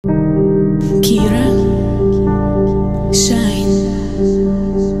Kira, shine.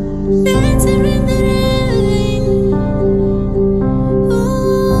 Dancer in the rain.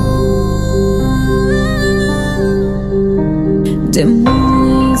 The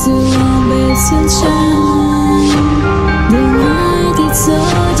moon is a long but still shine. The night is so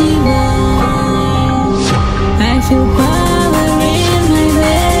divine. I feel power in my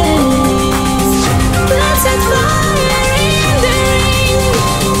veins. Let's set fire in the rain.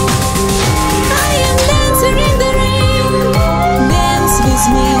 I am dancer in the rain. Dance with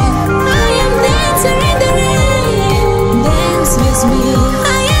me. I am dancer in the rain. Dance with me.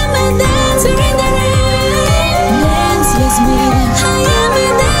 I am a dancer in the rain. Dance with me. I am a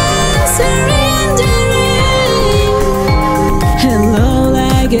dancer in the rain. Hello,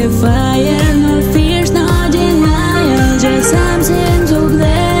 like a fire, no fears, no denial, just something to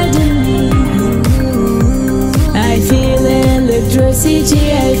gladden me. I feel electricity,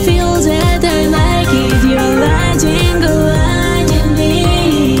 I feel that I like it. You're lighting a light in me.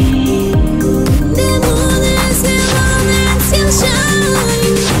 The moon is alone and still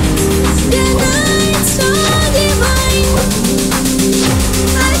shine. The night's so divine.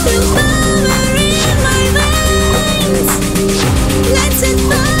 I feel power in my veins. Let's set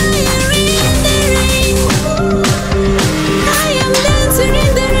fire in the rain. I am dancer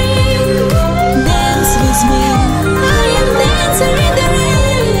in the rain. Dance with me. I am dancer in the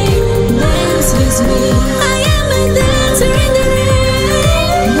rain. Dance with me. I am a dancer in the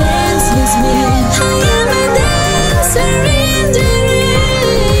rain. Dance with me. I am a dancer in the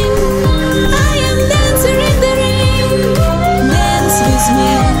rain. I am dancer in the rain. Dance with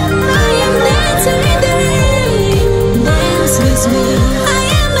me. I am dancer in the rain. Dance with me. I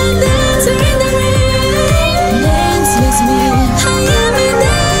am a dancer in the rain. Dance with me. I am a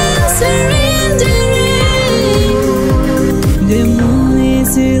dancer in the rain. The moon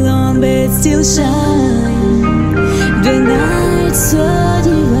is alone but still shine.